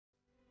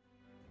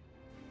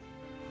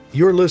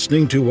You're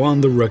listening to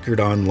On the Record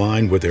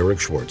Online with Eric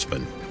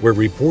Schwartzman, where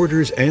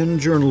reporters and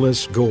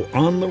journalists go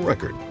on the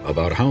record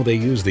about how they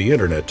use the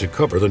internet to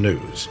cover the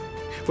news.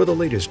 For the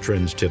latest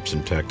trends, tips,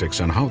 and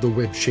tactics on how the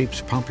web shapes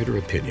popular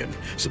opinion,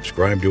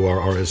 subscribe to our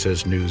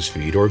RSS news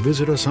feed or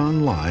visit us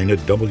online at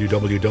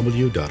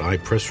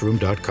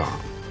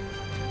www.ipressroom.com.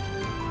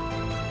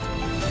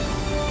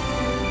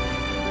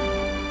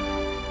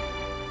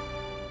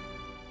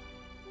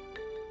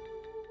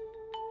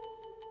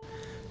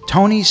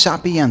 Tony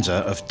Sapienza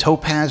of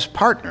Topaz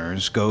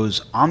Partners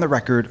goes on the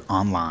record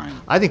online.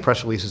 I think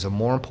press releases are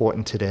more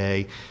important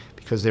today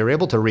because they're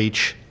able to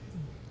reach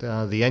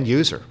the end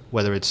user,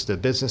 whether it's the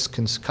business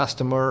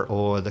customer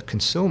or the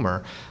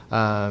consumer.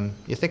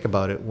 You think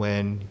about it,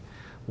 when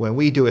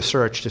we do a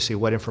search to see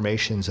what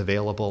information is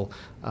available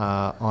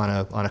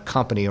on a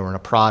company or on a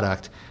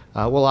product,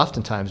 we'll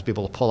oftentimes be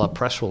able to pull up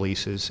press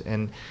releases.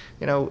 And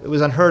it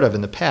was unheard of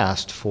in the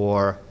past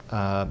for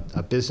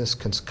a business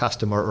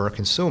customer or a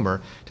consumer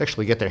to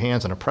actually get their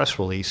hands on a press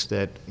release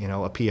that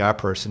a PR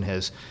person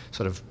has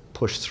sort of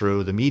pushed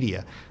through the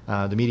media.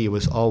 The media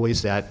was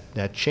always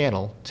that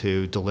channel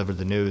to deliver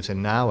the news,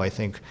 and now I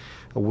think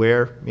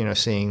we're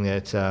seeing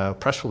that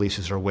press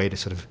releases are a way to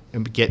sort of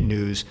get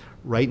news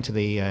right into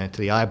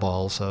the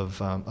eyeballs of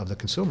the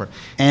consumer.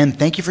 And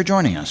thank you for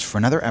joining us for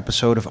another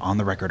episode of On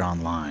the Record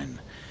Online.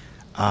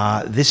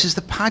 This is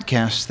the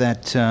podcast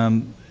that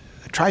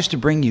tries to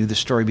bring you the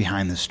story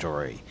behind the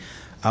story.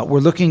 We're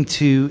looking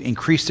to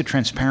increase the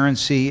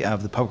transparency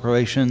of the public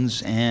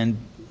relations and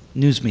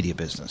news media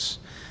business.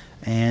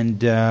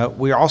 And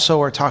we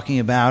also are talking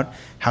about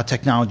how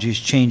technology is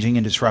changing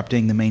and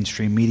disrupting the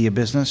mainstream media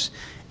business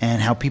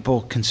and how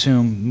people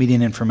consume media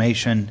and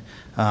information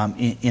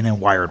in a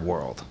wired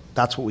world.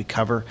 That's what we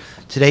cover.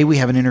 Today we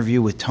have an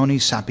interview with Tony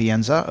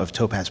Sapienza of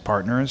Topaz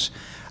Partners.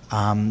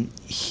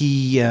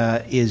 He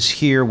is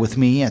here with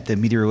me at the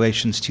Media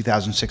Relations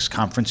 2006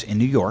 conference in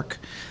New York,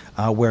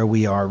 where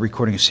we are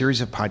recording a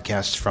series of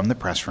podcasts from the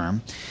press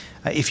room.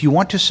 If you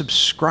want to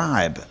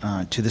subscribe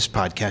to this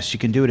podcast, you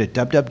can do it at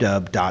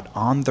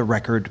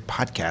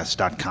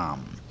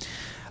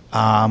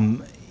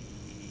www.ontherecordpodcast.com.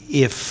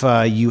 If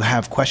you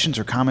have questions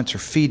or comments or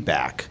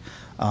feedback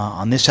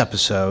on this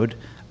episode,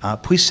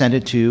 please send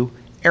it to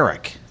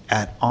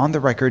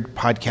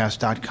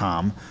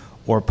eric@ontherecordpodcast.com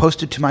or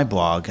post it to my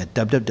blog at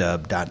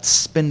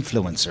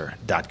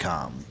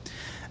www.spinfluencer.com.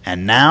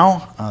 And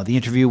now, the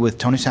interview with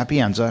Tony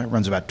Sapienza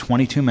runs about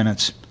 22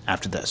 minutes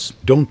after this.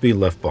 Don't be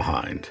left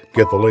behind.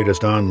 Get the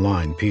latest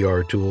online PR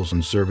tools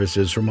and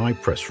services from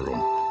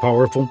iPressroom.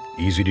 Powerful,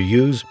 easy to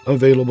use,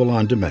 available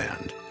on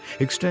demand.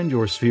 Extend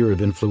your sphere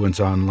of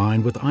influence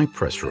online with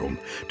iPressroom,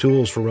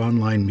 tools for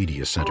online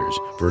media centers,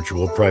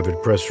 virtual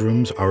private press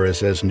rooms,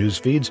 RSS news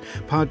feeds,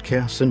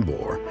 podcasts, and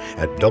more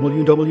at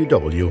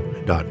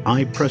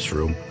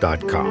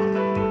www.ipressroom.com.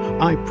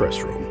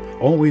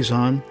 iPressroom, always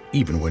on,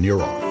 even when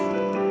you're off.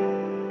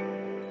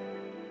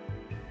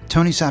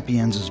 Tony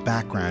Sapienza's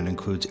background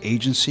includes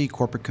agency,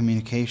 corporate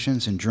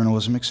communications, and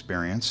journalism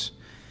experience.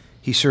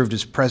 He served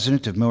as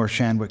president of Miller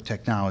Shandwick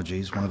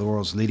Technologies, one of the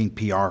world's leading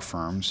PR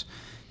firms.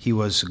 He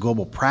was a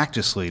global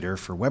practice leader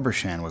for Weber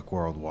Shandwick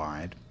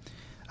worldwide.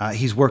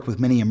 He's worked with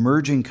many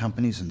emerging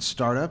companies and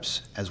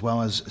startups, as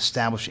well as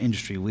established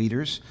industry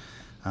leaders.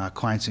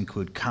 Clients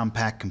include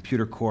Compaq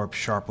Computer Corp,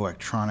 Sharp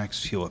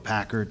Electronics,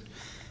 Hewlett-Packard,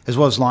 as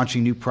well as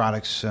launching new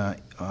products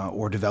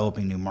or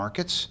developing new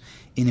markets.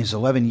 In his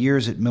 11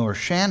 years at Miller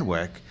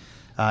Shandwick,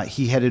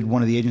 he headed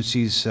one of the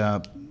agency's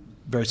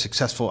very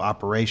successful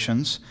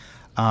operations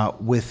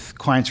with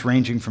clients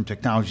ranging from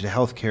technology to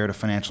healthcare to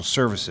financial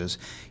services.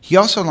 He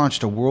also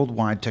launched a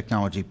worldwide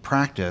technology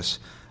practice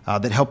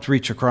that helped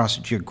reach across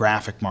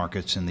geographic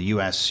markets in the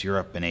U.S.,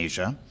 Europe, and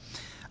Asia.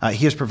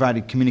 He has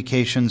provided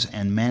communications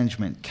and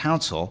management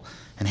counsel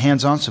and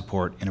hands-on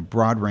support in a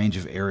broad range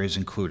of areas,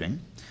 including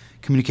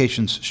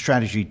communications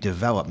strategy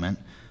development,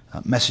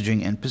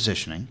 messaging and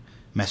positioning,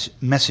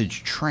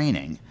 message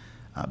training,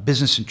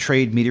 business and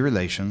trade media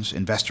relations,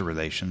 investor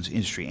relations,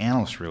 industry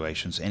analyst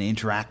relations, and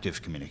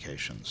interactive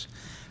communications.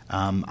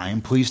 I am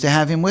pleased to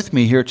have him with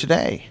me here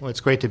today. Well, it's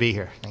great to be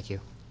here. Thank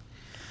you.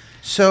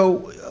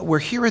 So we're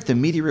here at the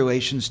Media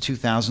Relations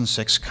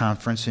 2006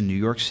 conference in New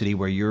York City,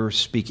 where you're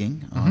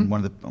speaking on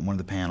one of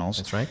the panels.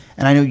 That's right.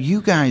 And I know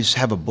you guys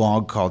have a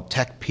blog called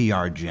Tech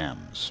PR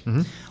Gems.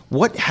 Mm-hmm.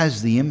 What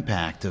has the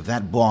impact of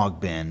that blog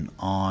been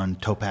on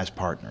Topaz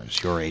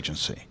Partners, your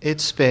agency?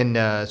 It's been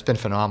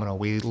phenomenal.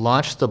 We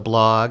launched the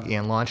blog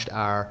and launched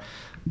our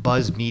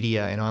Buzz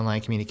Media and online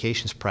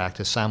communications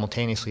practice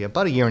simultaneously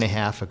about a year and a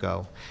half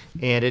ago.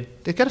 And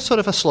it got a sort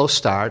of a slow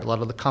start. A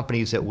lot of the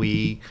companies that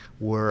we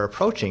were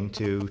approaching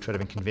to try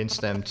to convince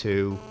them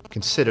to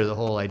consider the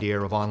whole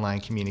idea of online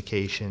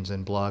communications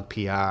and blog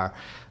PR,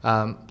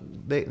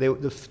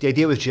 the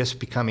idea was just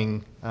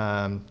becoming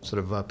sort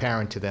of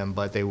apparent to them,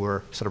 but they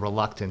were sort of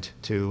reluctant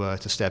to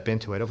step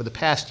into it. Over the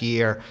past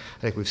year,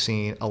 I think we've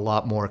seen a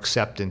lot more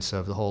acceptance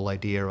of the whole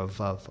idea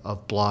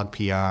of blog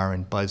PR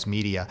and Buzz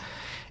Media.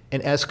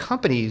 And as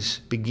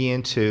companies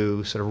begin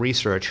to sort of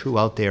research who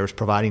out there is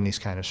providing these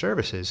kind of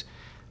services,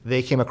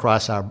 they came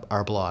across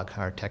our blog,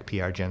 our Tech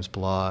PR Gems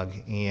blog,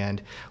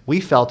 and we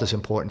felt it's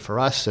important for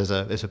us as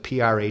a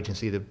PR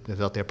agency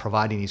that's out there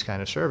providing these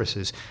kind of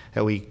services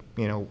that we,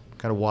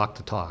 kind of walk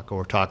the talk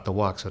or talk the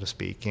walk, so to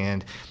speak.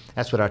 And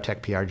that's what our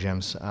Tech PR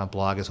Gems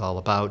blog is all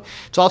about.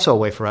 It's also a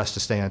way for us to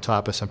stay on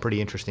top of some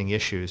pretty interesting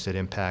issues that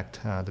impact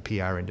the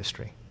PR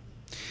industry.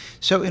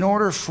 So in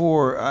order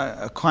for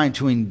a client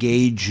to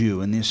engage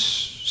you in this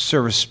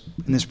service,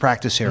 in this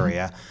practice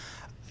area,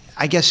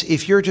 I guess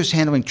if you're just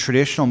handling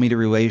traditional media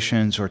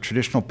relations or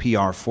traditional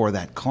PR for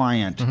that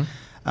client,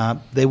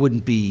 they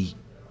wouldn't be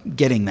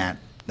getting that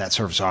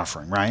service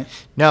offering, right?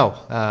 No.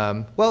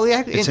 Well,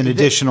 it's an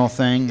additional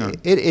thing?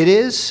 It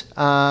is.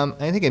 I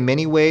think in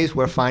many ways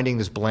we're finding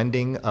this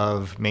blending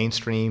of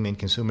mainstream and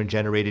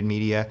consumer-generated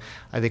media.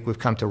 I think we've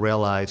come to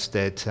realize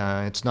that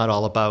it's not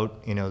all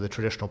about the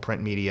traditional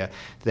print media,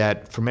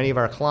 that for many of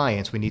our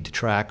clients we need to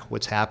track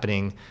what's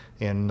happening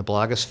in the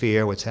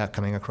blogosphere, what's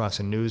coming across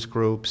in news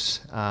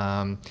groups,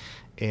 and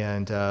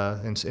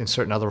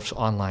certain other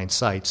online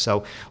sites.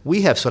 So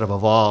we have sort of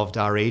evolved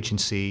our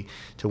agency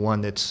to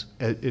one that's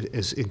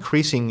is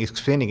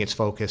expanding its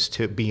focus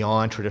to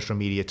beyond traditional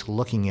media, to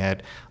looking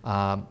at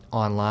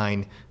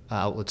online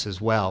outlets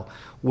as well,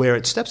 where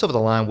it steps over the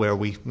line where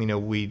we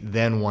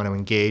then want to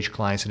engage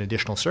clients in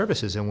additional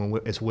services, and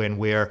when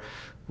we're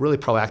really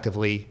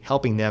proactively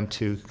helping them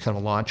to kind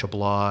of launch a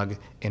blog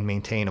and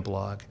maintain a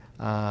blog.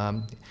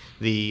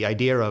 The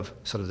idea of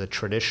sort of the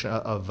tradition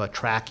of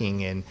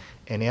tracking and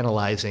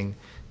analyzing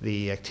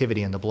the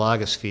activity in the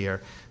blogosphere,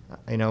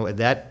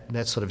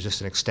 that's sort of just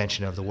an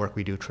extension of the work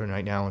we do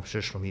right now in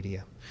traditional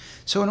media.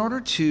 So in order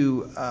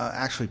to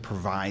actually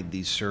provide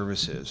these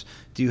services,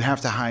 do you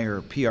have to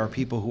hire PR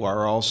people who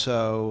are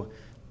also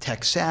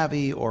tech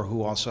savvy or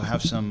who also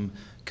have some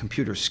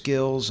computer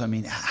skills? I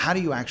mean, how do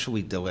you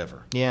actually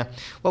deliver? Yeah.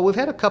 Well, we've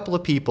had a couple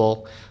of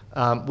people.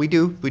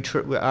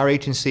 Our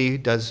agency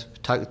does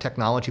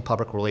technology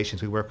public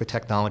relations. We work with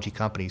technology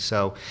companies.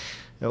 So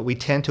we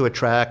tend to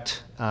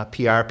attract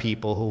PR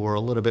people who are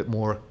a little bit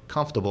more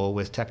comfortable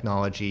with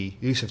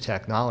use of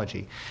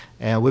technology.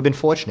 And we've been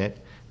fortunate,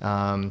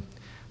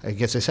 I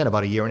guess I said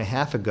about a year and a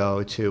half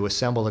ago, to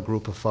assemble a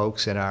group of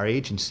folks at our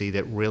agency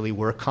that really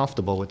were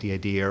comfortable with the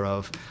idea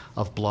of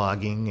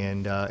blogging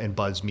and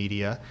buzz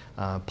media,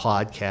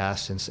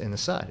 podcasts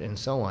and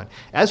so on.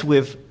 As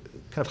we've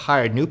kind of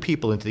hired new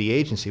people into the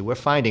agency, we're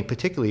finding,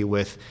 particularly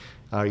with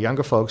our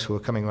younger folks who are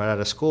coming right out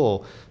of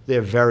school,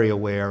 they're very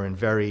aware and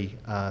very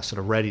sort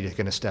of ready to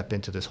kind of step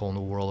into this whole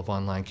new world of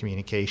online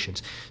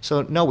communications.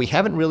 So no, we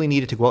haven't really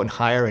needed to go out and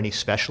hire any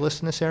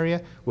specialists in this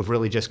area. We've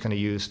really just kind of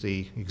used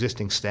the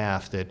existing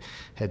staff that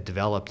had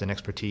developed an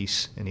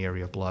expertise in the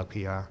area of blog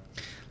PR.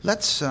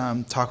 Let's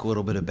talk a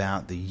little bit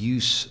about the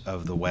use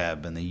of the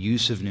web and the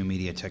use of new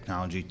media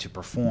technology to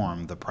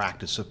perform the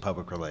practice of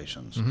public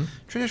relations.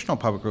 Traditional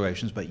public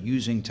relations, but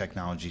using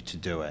technology to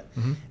do it.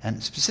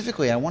 And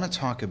specifically, I want to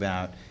talk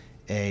about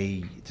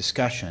a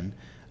discussion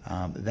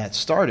that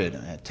started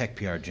at Tech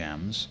PR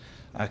Gems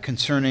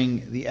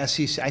concerning the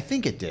SEC. I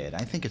think it did.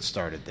 I think it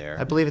started there.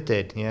 I believe it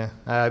did, yeah.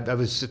 I've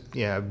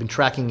been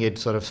tracking it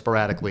sort of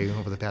sporadically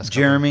over the past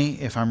Jeremy,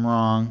 if I'm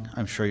wrong,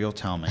 I'm sure you'll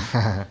tell me.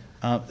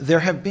 There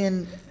have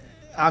been,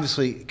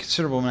 obviously, a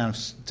considerable amount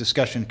of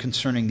discussion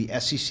concerning the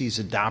SEC's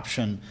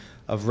adoption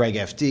of Reg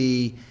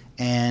FD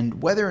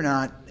and whether or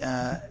not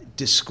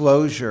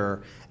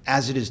disclosure,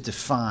 as it is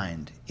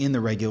defined in the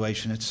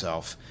regulation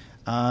itself,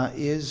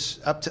 is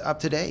up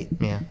to date.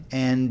 Yeah.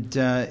 And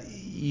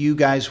you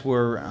guys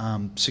were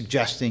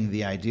suggesting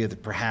the idea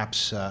that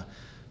perhaps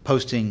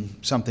posting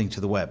something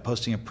to the web,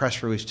 posting a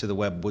press release to the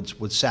web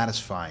would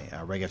satisfy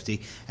Reg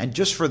FD. And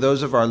just for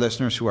those of our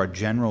listeners who are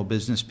general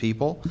business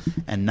people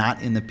and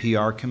not in the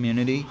PR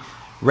community,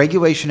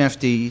 Regulation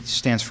FD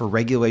stands for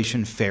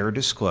Regulation Fair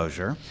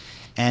Disclosure.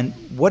 And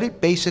what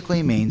it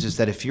basically means is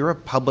that if you're a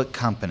public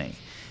company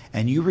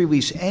and you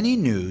release any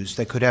news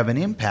that could have an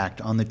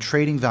impact on the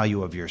trading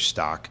value of your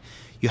stock,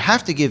 you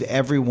have to give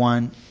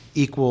everyone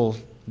equal.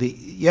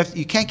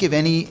 You can't give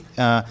any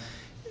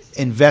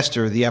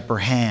investor the upper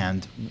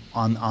hand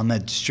on the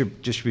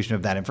distribution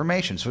of that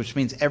information. So which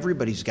means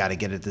everybody's got to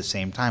get it at the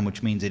same time,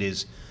 which means it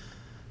is,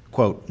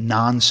 quote,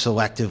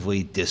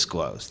 non-selectively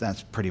disclosed.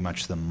 That's pretty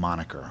much the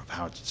moniker of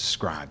how it's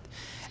described.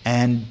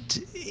 And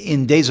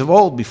in days of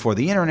old, before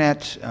the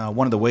internet,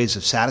 one of the ways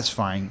of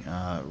satisfying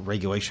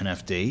Regulation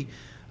FD,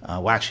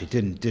 well, actually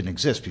it didn't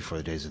exist before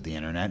the days of the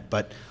internet,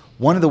 but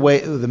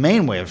the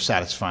main way of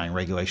satisfying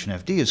Regulation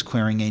FD is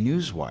clearing a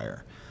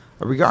newswire.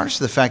 Regardless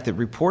of the fact that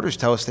reporters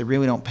tell us they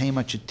really don't pay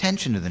much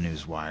attention to the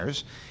news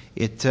wires,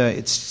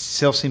 it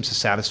still seems to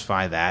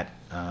satisfy that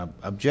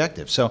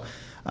objective. So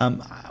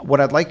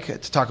what I'd like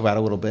to talk about a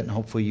little bit, and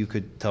hopefully you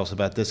could tell us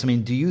about this. I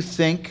mean, do you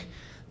think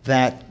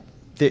that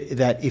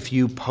if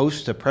you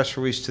post a press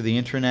release to the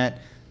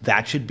internet,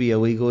 that should be a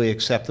legally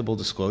acceptable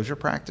disclosure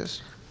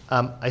practice?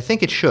 I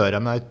think it should.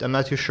 I'm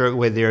not too sure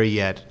we're there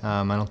yet.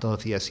 I don't know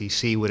if the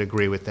SEC would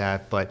agree with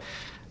that, but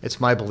it's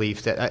my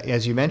belief that,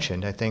 as you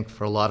mentioned, I think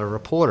for a lot of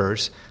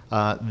reporters,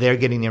 they're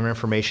getting their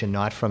information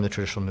not from the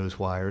traditional news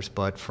wires,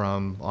 but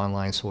from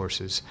online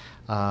sources,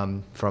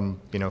 from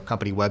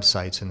company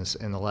websites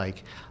and the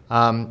like.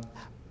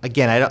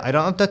 Again,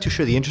 I'm not too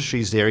sure the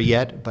industry's there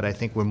yet, but I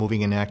think we're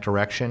moving in that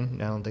direction.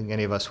 I don't think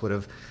any of us would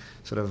have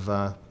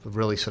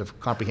really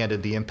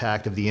comprehended the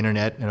impact of the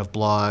internet and of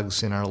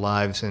blogs in our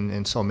lives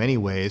in so many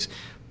ways.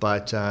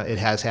 But it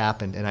has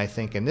happened, and I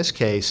think in this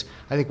case,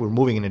 I think we're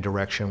moving in a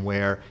direction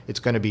where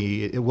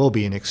it will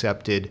be an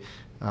accepted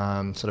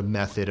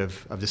method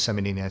of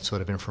disseminating that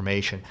sort of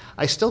information.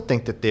 I still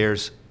think that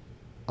there's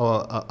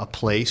a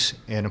place,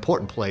 an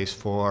important place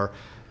for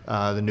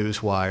the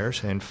news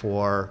wires and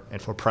for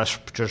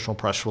traditional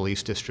press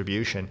release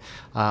distribution.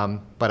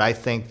 But I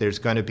think there's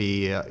going to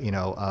be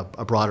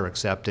a broader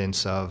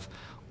acceptance of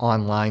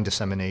online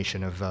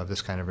dissemination of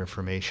this kind of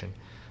information.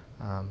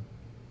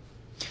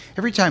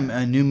 Every time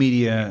a new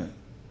media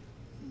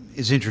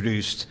is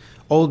introduced,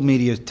 old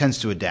media tends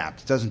to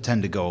adapt. It doesn't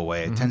tend to go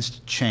away. It tends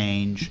to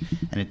change,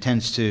 and it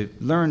tends to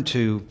learn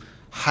to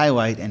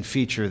highlight and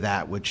feature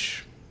that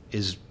which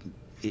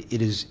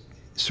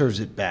serves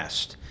it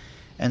best.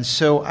 And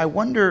so I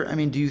wonder,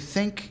 do you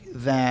think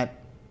that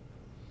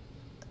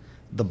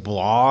the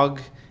blog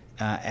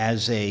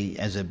as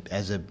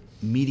a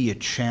media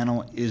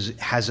channel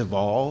has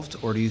evolved,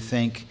 or do you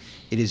think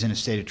it is in a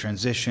state of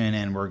transition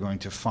and we're going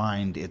to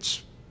find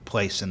its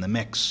place in the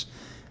mix?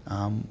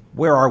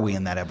 Where are we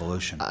in that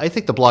evolution? I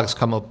think the blog has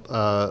come up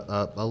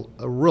a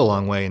real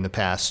long way in the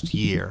past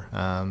year.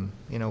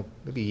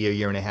 Maybe a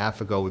year and a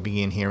half ago, we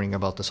began hearing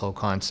about this whole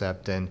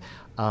concept, and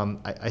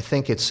I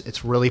think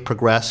it's really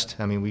progressed.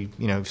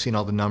 We've seen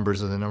all the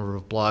numbers of the number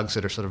of blogs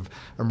that are sort of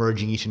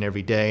emerging each and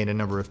every day, and a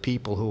number of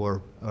people who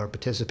are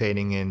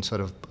participating in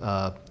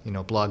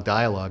blog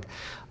dialogue.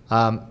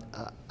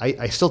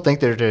 I still think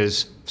that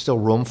there's still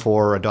room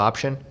for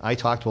adoption. I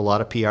talk to a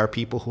lot of PR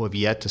people who have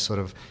yet to sort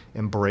of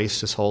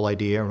embrace this whole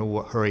idea, and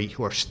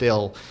who are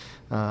still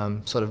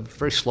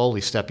very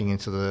slowly stepping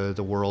into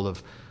the world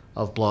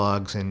of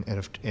blogs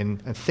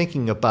and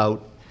thinking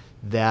about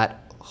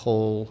that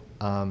whole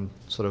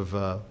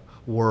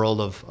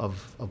world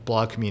of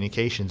blog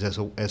communications as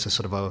a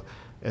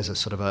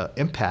sort of a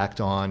impact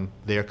on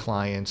their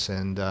clients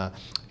and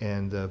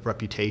the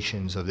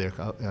reputations of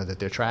that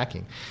they're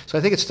tracking. So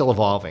I think it's still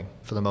evolving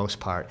for the most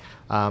part.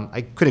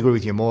 I couldn't agree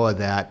with you more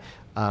that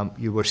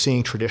you were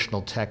seeing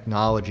traditional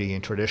technology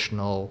and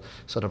traditional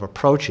sort of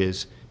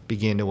approaches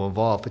begin to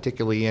evolve,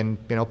 particularly in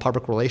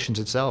public relations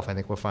itself. I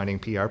think we're finding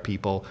PR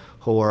people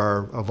who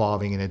are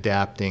evolving and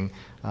adapting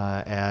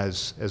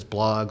as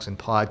blogs and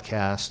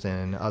podcasts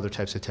and other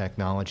types of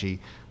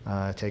technology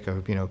take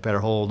a better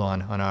hold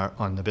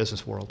on the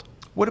business world.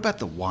 What about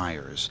the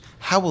wires?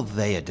 How will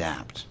they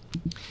adapt?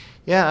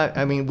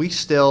 Yeah, we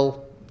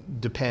still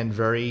depend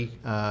very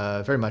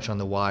much on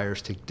the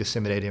wires to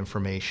disseminate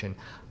information.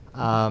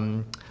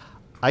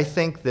 I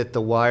think that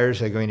the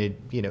wires are going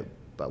to,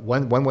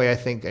 one way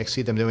I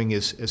see them doing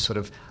is sort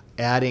of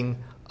adding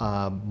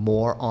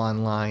more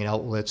online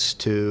outlets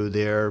to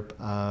their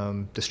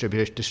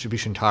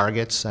distribution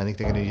targets. I think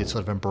they're going to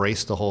sort of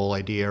embrace the whole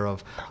idea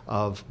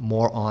of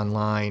more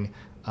online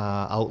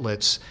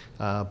outlets,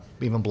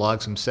 even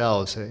blogs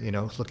themselves.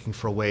 Looking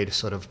for a way to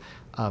sort of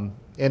not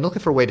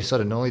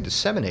only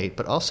disseminate,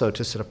 but also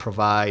to sort of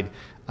provide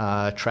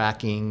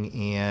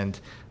tracking and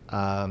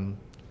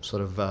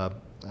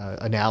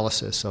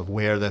analysis of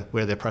where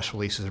their press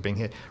releases are being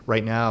hit.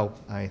 Right now,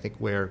 I think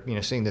we're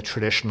seeing the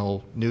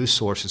traditional news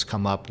sources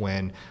come up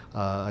when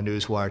a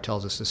news wire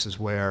tells us this is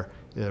where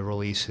the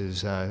release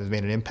has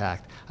made an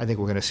impact. I think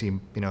we're going to see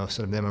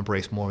them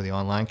embrace more of the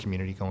online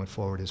community going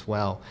forward as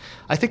well.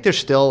 I think there's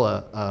still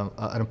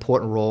an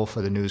important role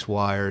for the news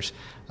wires.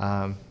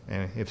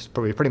 It's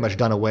pretty much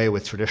done away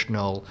with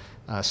traditional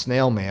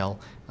snail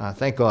mail.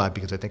 Thank God,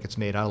 because I think it's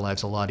made our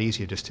lives a lot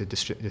easier just to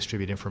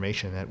distribute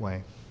information in that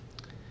way.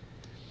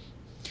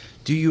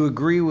 Do you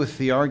agree with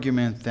the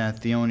argument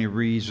that the only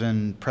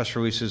reason press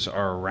releases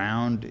are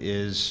around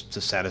is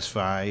to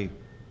satisfy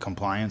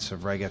compliance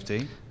of Reg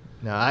FD?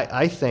 No,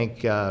 I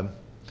think I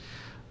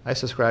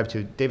subscribe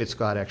to. David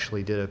Scott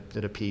actually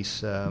did a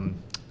piece a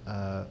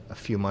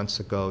few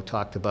months ago,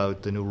 talked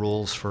about the new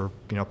rules for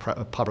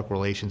public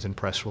relations and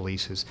press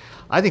releases.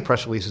 I think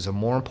press releases are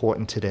more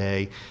important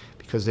today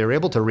because they're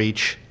able to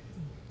reach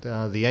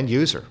the end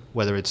user,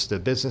 whether it's the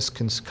business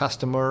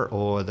customer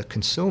or the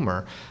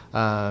consumer.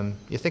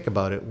 You think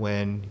about it,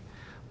 when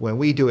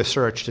we do a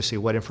search to see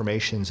what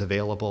information is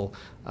available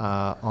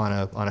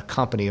on a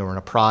company or on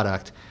a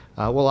product,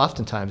 we'll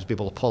oftentimes be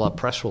able to pull up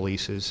press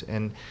releases.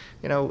 And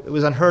it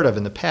was unheard of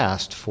in the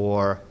past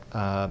for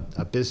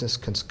a business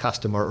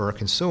customer or a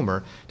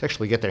consumer to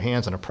actually get their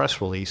hands on a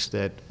press release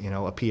that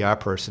a PR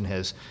person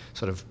has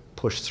sort of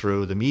pushed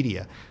through the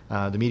media.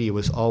 The media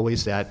was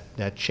always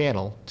that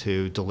channel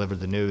to deliver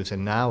the news,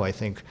 and now I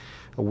think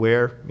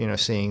we're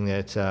seeing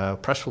that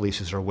press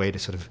releases are a way to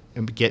sort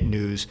of get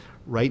news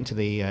right into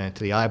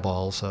the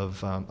eyeballs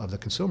of the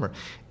consumer.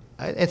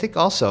 I think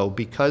also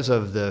because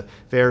of the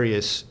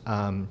various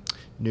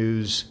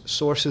news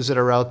sources that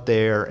are out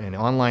there and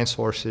online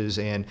sources,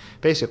 and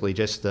basically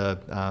just the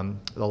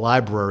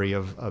library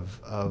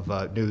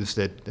of news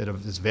that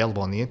is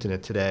available on the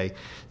internet today,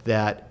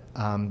 that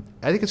I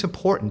think it's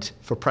important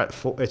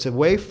it's a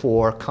way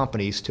for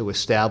companies to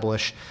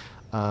establish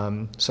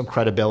some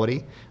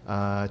credibility,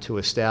 to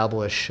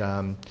establish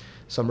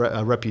some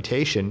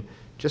reputation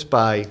just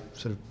by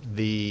sort of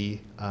the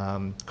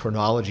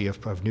chronology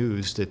of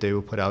news that they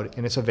will put out.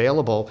 And it's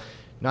available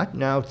not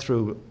now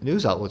through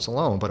news outlets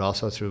alone, but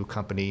also through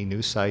company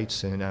news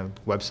sites and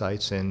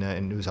websites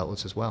and news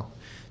outlets as well.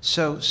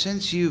 So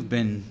since you've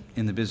been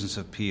in the business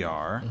of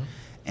PR,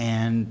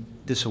 and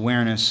this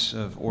awareness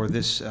of, or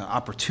this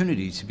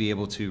opportunity to be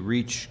able to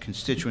reach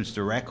constituents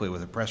directly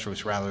with a press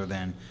release rather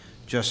than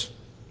just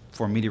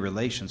for media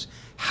relations,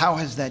 how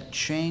has that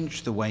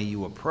changed the way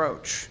you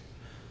approach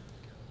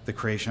the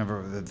creation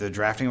of the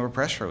drafting of a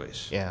press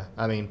release? Yeah,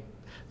 I mean,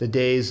 the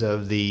days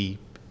of the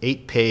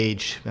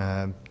 8-page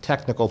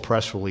technical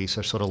press release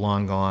are sort of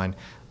long gone.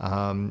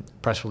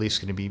 Press release is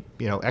going to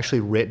be,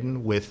 actually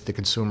written with the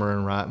consumer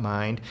in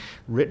mind,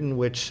 written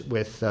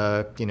with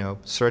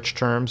search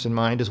terms in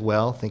mind as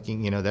well.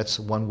 Thinking, that's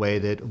one way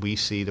that we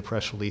see the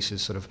press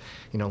releases sort of,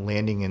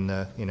 landing in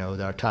the,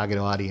 our target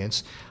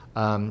audience.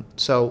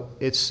 So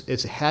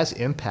it has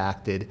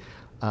impacted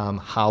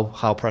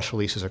how press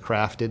releases are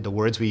crafted, the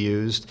words we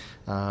used,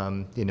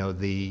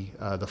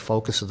 the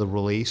focus of the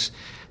release.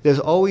 There's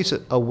always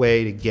a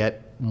way to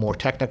get more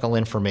technical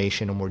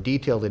information or more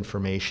detailed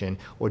information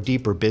or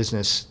deeper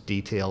business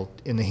detail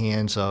in the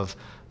hands of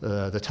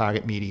the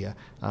target media.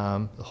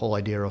 The whole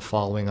idea of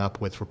following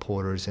up with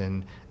reporters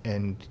and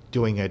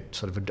doing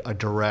sort of a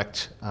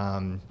direct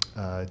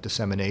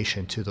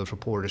dissemination to those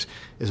reporters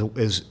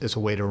is a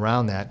way to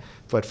around that.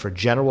 But for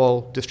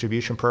general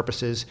distribution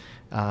purposes,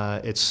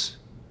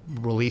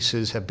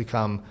 releases have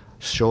become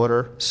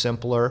shorter,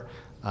 simpler,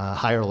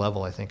 higher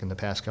level, I think, in the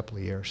past couple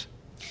of years.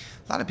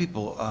 A lot of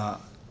people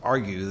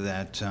argue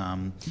that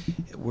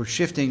we're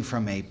shifting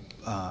from a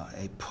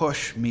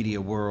push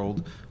media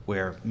world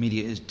where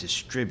media is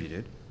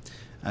distributed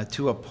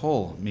to a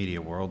pull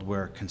media world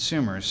where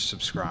consumers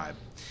subscribe.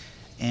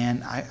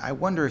 And I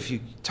wonder if you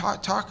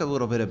talk a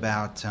little bit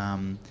about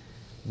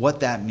what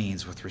that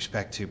means with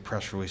respect to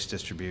press release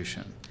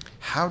distribution.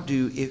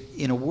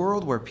 In a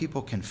world where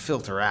people can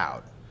filter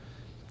out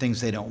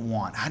things they don't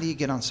want, how do you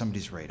get on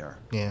somebody's radar?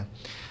 Yeah.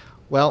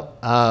 Well,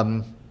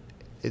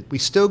 we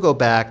still go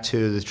back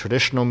to the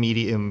traditional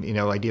media,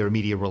 idea of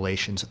media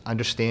relations,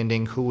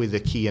 understanding who are the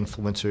key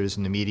influencers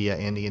in the media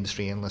and the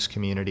industry analyst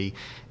community,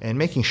 and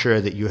making sure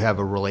that you have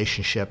a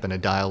relationship and a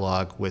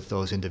dialogue with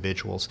those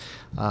individuals.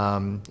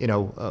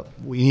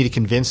 We need to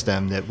convince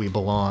them that we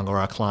belong, or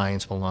our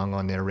clients belong,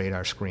 on their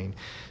radar screen.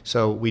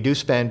 So we do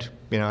spend,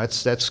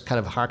 that's kind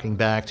of harking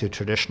back to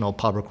traditional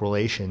public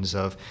relations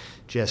of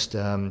just,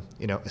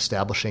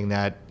 establishing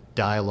that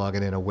dialogue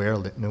and an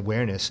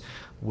awareness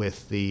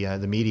with the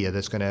media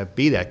that's going to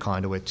be that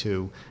conduit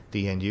to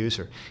the end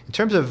user. In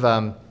terms of,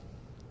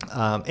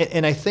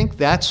 and I think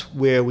that's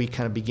where we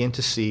kind of begin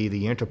to see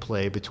the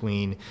interplay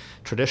between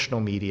traditional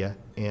media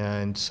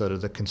and sort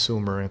of the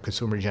consumer and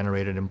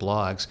consumer-generated in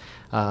blogs.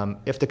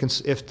 If the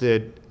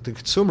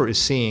consumer is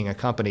seeing a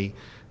company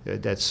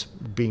that's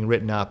being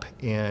written up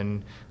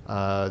in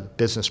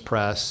business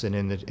press and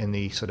in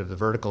the sort of the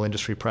vertical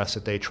industry press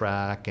that they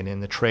track and in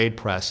the trade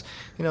press,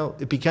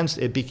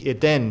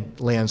 it then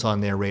lands on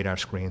their radar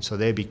screen. So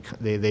they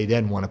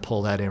then want to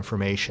pull that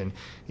information,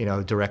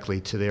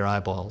 directly to their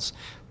eyeballs.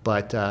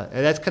 But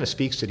that kind of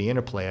speaks to the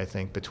interplay, I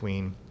think,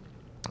 between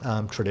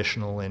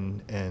traditional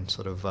and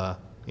sort of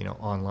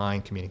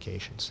online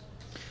communications.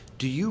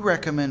 Do you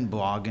recommend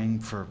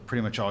blogging for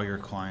pretty much all your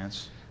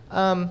clients?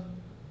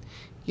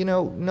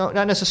 No,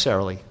 not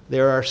necessarily.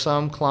 There are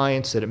some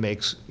clients that it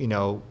makes,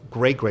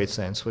 great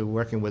sense. We're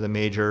working with a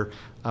major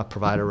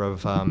provider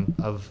of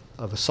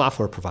a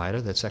software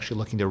provider that's actually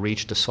looking to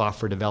reach the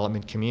software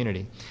development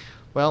community.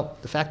 Well,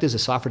 the fact is the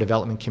software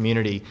development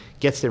community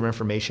gets their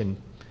information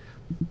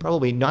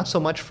probably not so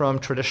much from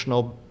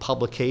traditional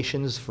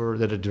publications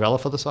that are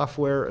developed for the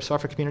software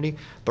community,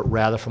 but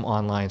rather from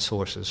online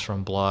sources,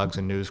 from blogs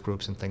and news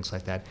groups and things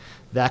like that.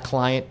 That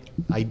client,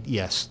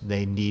 yes,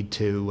 they need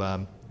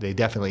to. They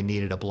definitely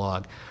needed a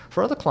blog.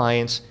 For other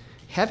clients,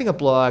 having a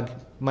blog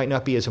might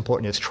not be as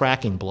important as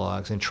tracking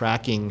blogs and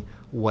tracking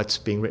what's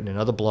being written in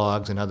other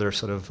blogs and other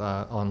sort of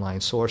online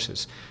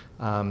sources.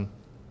 And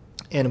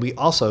we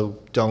also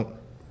don't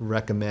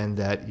recommend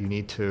that you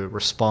need to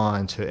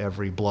respond to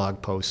every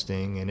blog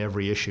posting and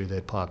every issue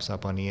that pops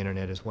up on the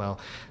internet as well.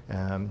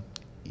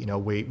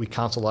 We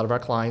counsel a lot of our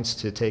clients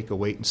to take a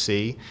wait and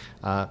see.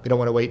 We don't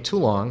want to wait too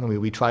long. I mean,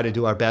 we try to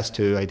do our best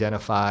to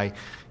identify,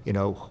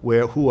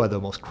 who are the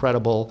most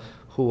credible,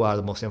 who are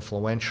the most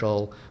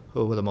influential,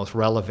 who are the most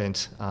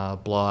relevant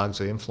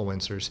blogs or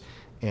influencers,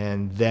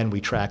 and then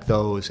we track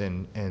those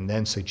and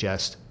then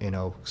suggest,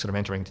 sort of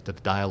entering into the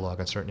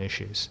dialogue on certain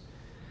issues.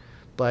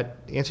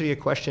 But to answer your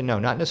question, no,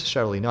 not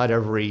necessarily. Not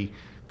every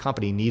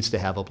company needs to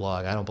have a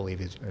blog. I don't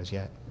believe it as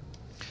yet.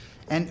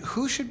 And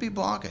who should be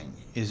blogging?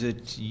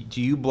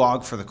 Do you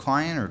blog for the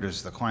client, or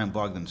does the client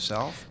blog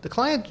themselves? The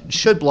client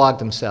should blog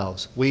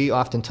themselves. We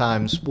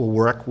oftentimes will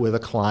work with a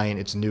client,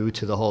 it's new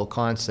to the whole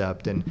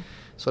concept, and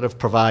sort of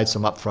provide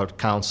some upfront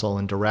counsel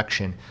and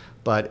direction.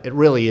 But it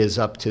really is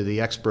up to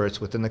the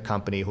experts within the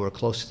company who are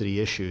close to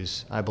the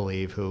issues, I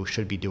believe, who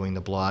should be doing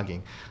the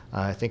blogging.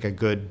 I think a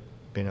good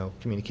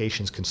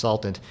communications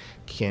consultant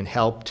can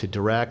help to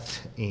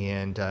direct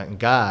and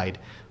guide,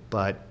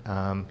 but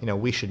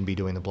we shouldn't be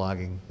doing the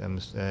blogging.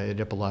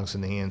 It belongs in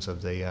the hands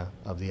of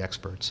the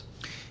experts.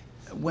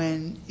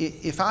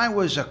 If I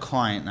was a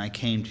client and I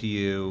came to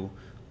you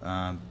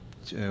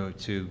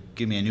to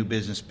give me a new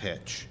business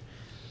pitch,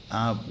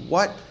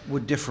 what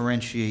would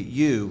differentiate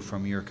you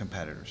from your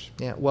competitors?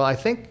 Yeah, well, I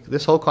think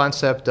this whole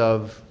concept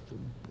of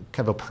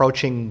kind of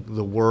approaching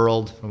the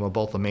world from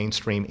both a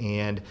mainstream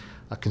and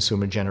a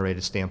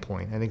consumer-generated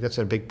standpoint, I think that's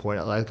a big point.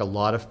 I think a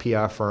lot of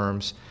PR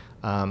firms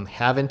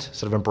haven't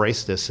sort of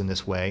embraced this in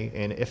this way,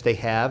 and if they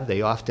have,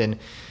 they often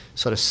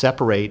sort of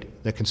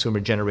separate the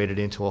consumer-generated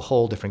into a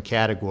whole different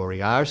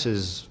category. Our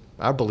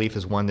belief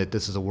is one that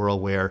this is a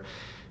world where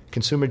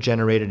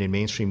consumer-generated and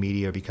mainstream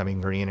media are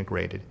becoming very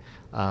integrated.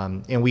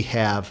 And we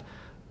have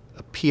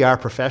PR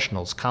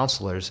professionals,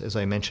 counselors, as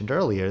I mentioned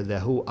earlier,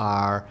 who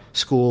are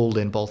schooled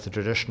in both the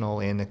traditional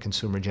and the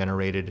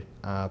consumer-generated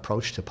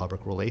approach to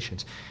public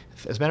relations.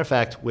 As a matter of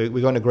fact, we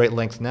go into great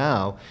length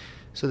now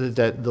so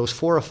that those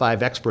 4 or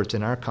 5 experts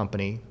in our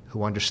company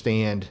who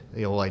understand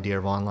the whole idea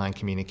of online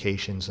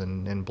communications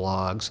and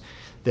blogs,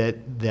 that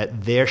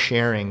they're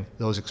sharing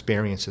those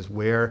experiences.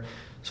 We're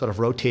sort of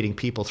rotating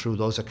people through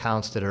those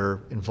accounts that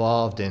are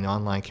involved in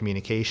online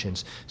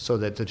communications so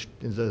that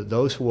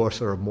those who are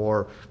sort of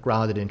more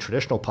grounded in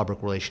traditional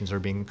public relations are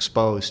being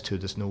exposed to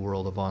this new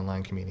world of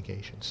online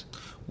communications.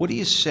 What do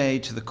you say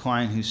to the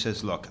client who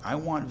says, look, I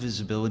want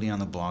visibility on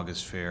the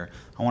blogosphere,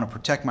 I want to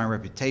protect my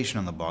reputation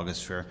on the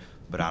blogosphere,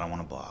 but I don't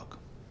want to blog?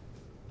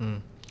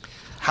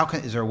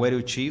 Is there a way to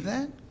achieve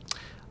that?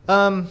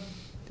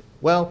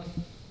 Well,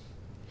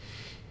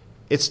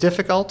 it's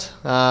difficult.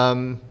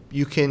 Oftentimes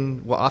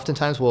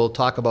we'll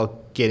talk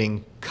about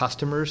getting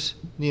customers,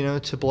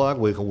 to blog.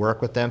 We can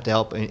work with them to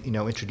help,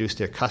 introduce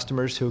their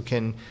customers who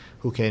can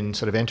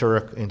sort of enter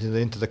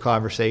into the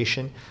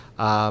conversation.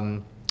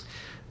 A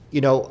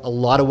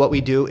lot of what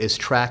we do is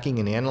tracking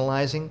and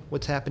analyzing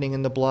what's happening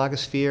in the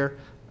blogosphere.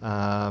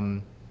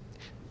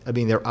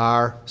 There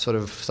are sort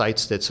of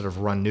sites that sort of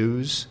run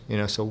news,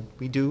 so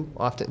we do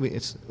often,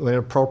 it's when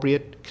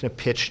appropriate, kind of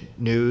pitch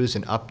news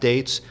and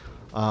updates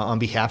on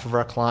behalf of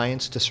our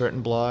clients to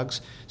certain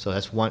blogs. So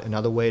that's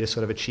another way to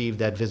sort of achieve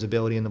that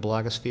visibility in the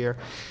blogosphere.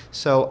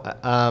 So,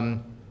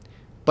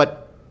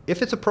 but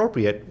if it's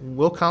appropriate,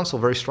 we'll counsel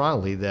very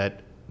strongly that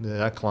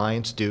our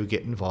clients do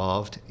get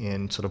involved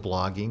in sort of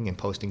blogging and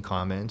posting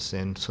comments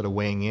and sort of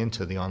weighing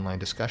into the online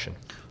discussion.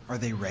 Are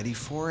they ready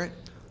for it,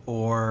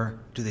 or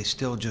do they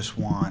still just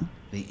want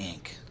the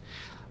ink?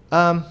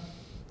 I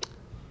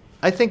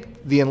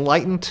think the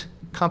enlightened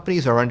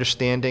companies are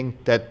understanding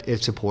that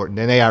it's important,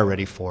 and they are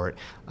ready for it.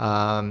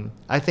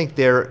 I think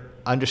they're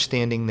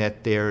understanding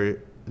that the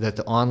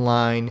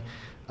online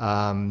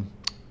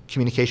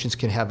communications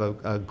can have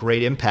a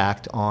great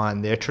impact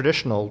on their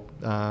traditional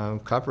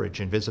coverage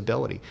and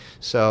visibility.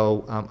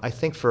 So I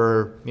think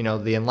for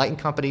the enlightened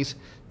companies,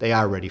 they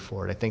are ready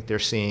for it. I think they're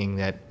seeing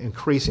that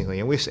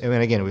increasingly, and we've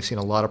seen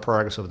a lot of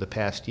progress over the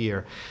past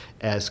year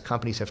as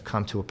companies have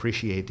come to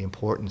appreciate the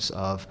importance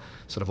of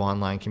sort of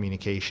online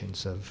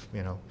communications, of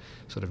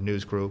sort of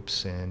news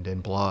groups and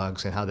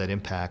blogs, and how that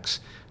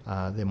impacts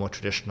the more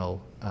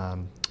traditional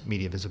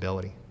media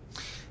visibility.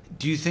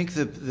 Do you think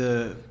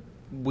that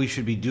we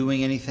should be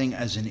doing anything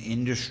as an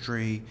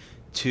industry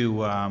to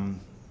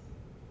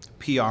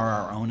PR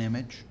our own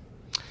image?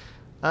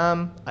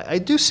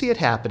 I do see it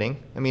happening.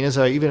 Even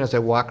as I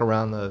walk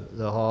around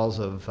the halls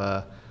of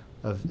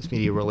this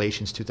Media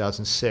Relations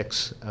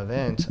 2006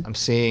 event, I'm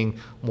seeing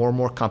more and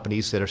more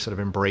companies that are sort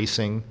of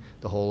embracing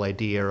the whole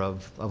idea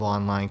of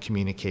online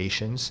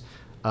communications.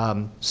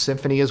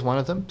 Symphony is one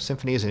of them.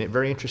 Symphony is a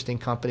very interesting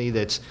company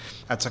that's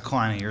a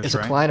client of yours, It's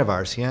right? a client of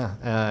ours,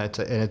 yeah.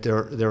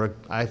 They're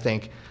I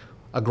think,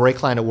 a great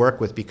client to work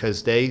with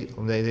because they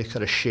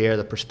sort of share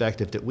the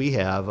perspective that we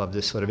have of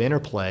this sort of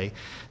interplay,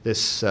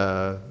 this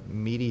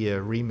media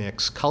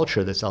remix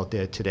culture that's out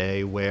there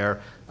today,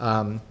 where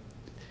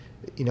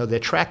they're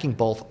tracking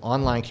both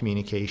online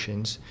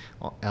communications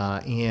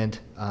and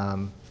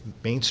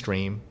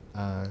mainstream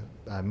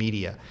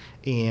media,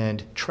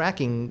 and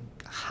tracking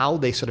how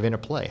they sort of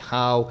interplay,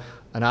 how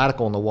an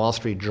article in the Wall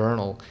Street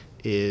Journal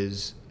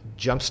is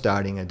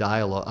jump-starting an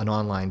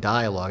online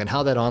dialogue, and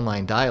how that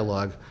online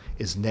dialogue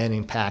is then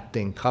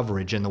impacting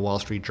coverage in the Wall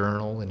Street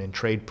Journal and in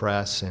trade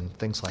press and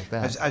things like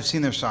that. I've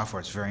seen their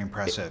software. It's very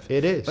impressive.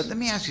 It is. But let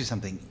me ask you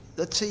something.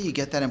 Let's say you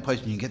get that in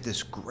place and you get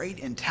this great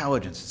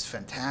intelligence. It's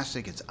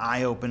fantastic. It's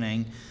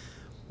eye-opening.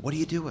 What do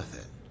you do with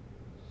it?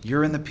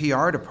 You're in the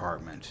PR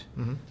department.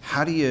 Mm-hmm.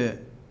 How do you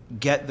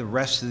get the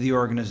rest of the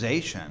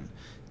organization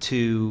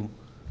to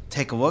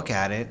take a look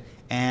at it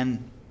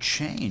and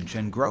change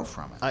and grow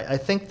from it? I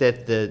think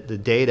that the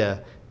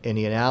data and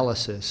the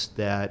analysis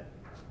that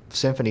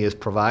Symphony is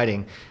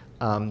providing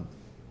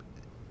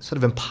sort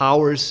of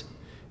empowers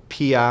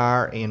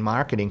PR and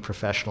marketing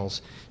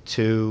professionals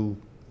to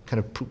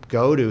kind of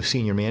go to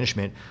senior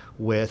management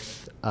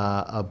with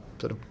a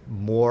sort of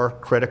more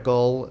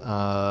critical,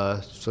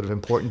 sort of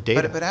important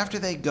data. But after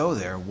they go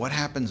there, what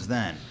happens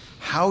then?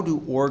 How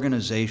do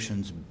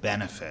organizations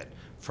benefit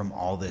from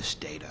all this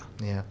data?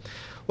 Yeah.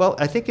 Well,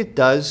 I think it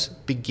does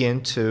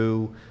begin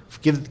to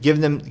give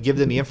them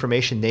the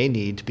information they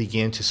need to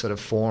begin to sort of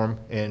form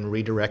and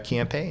redirect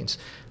campaigns.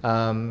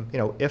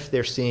 If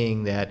they're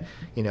seeing that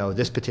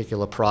this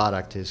particular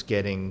product is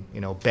getting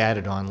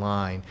batted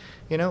online,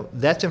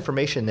 that's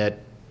information that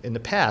in the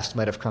past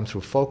might have come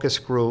through focus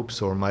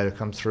groups or might have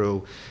come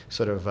through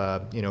sort of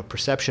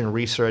perception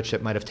research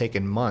that might have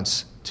taken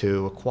months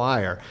to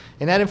acquire.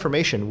 And that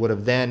information would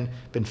have then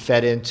been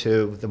fed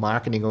into the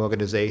marketing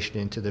organization,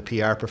 into the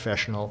PR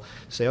professional,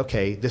 say,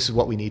 okay, this is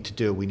what we need to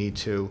do. We need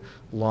to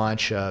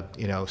launch an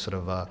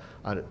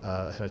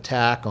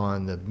attack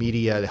on the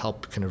media to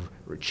help kind of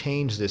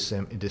change this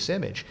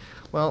image.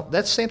 Well,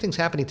 that same thing's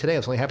happening today.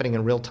 It's only happening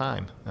in real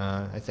time.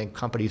 I think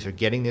companies are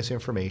getting this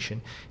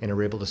information and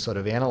are able to sort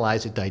of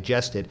analyze it,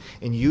 digest it,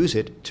 and use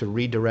it to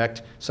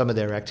redirect some of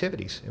their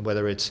activities. And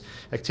whether it's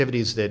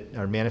activities that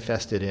are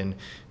manifested in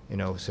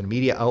sort of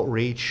media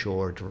outreach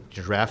or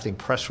drafting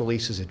press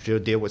releases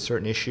that deal with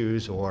certain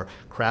issues, or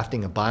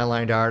crafting a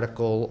byline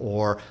article,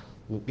 or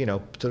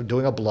sort of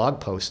doing a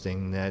blog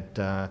posting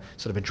that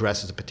sort of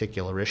addresses a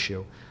particular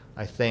issue.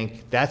 I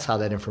think that's how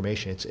that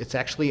information, it's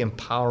actually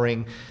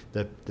empowering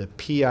the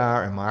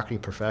PR and marketing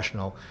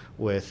professional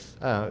with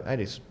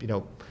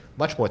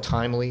much more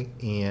timely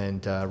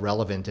and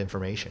relevant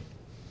information.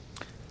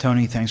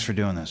 Tony, thanks for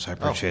doing this. I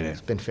appreciate it.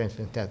 It's been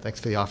fantastic.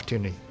 Thanks for the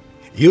opportunity.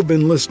 You've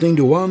been listening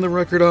to On the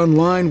Record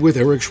Online with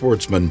Eric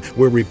Schwartzman,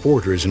 where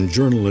reporters and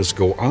journalists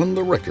go on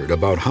the record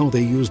about how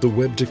they use the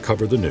web to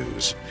cover the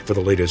news. For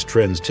the latest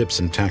trends, tips,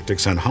 and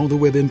tactics on how the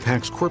web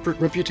impacts corporate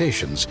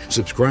reputations,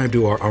 subscribe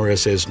to our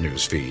RSS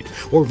newsfeed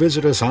or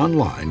visit us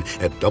online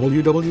at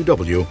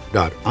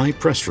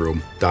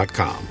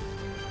www.ipressroom.com.